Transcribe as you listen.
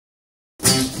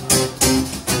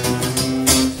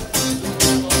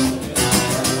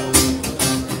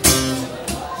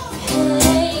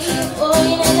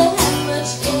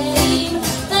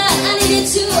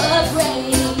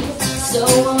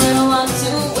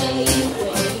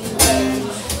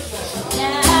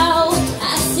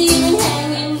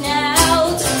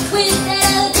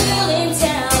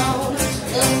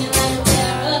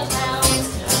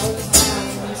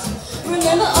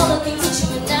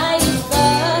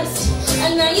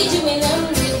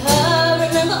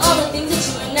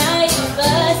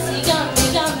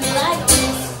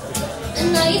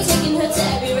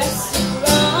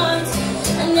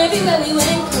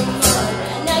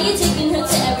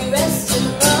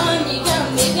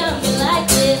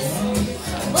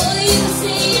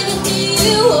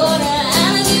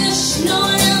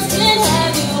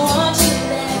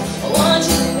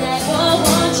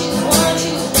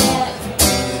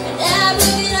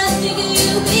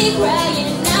be crying,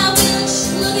 and I'll be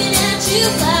just looking at you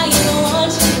flying. I want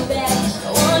you back, I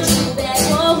want you back,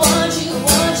 I want you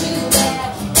back.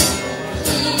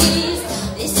 Please,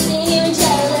 this ain't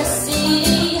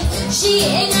jealousy. She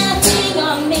ain't got a thing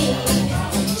on me.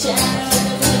 Trying to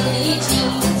really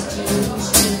choose.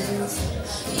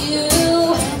 You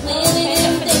clearly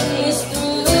didn't think this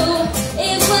through.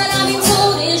 If what I've been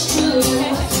told is true,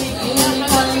 you know me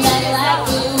coming back like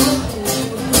glue.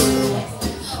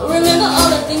 Remember all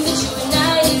the things that you and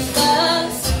I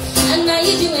discussed, and now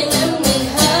you're doing them with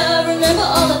her. Remember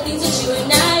all the things that you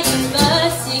and I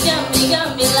discussed. You got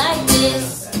me like this.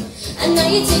 And now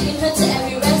you're taking her to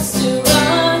every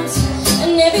restaurant,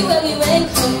 and everywhere we went,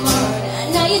 come on. And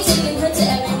now you're taking her to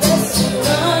every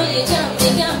restaurant. You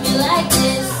got me like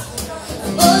this.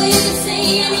 Oh, you can say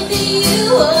anything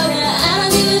you want. I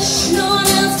don't give a sh. No one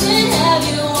else can have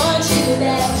you. I want you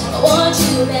back. I want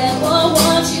you back. I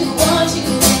want you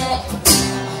back.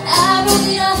 I broke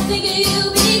it off thinking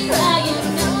you'd be crying.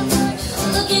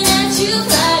 Looking at you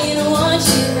flying. I want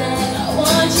you back. I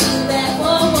want you back. I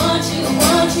want you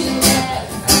back.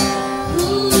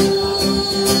 Ooh,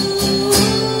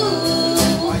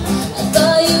 I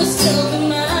thought you would still be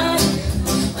mine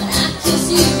when I kiss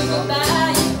you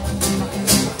goodbye.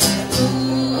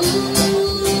 Ooh,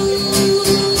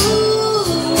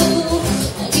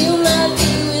 you might be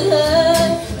with her,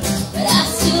 but I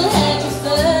still had you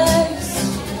first.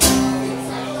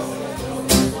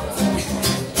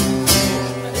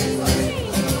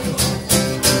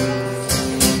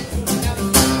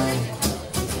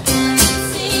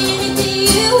 Say anything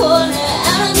you wanna,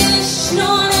 I don't give a sh. No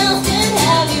one else can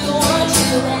have you. I want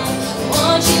you back, I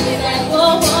want you back, I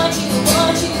want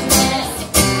you back.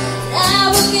 I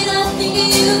woke it up thinking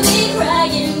you'd be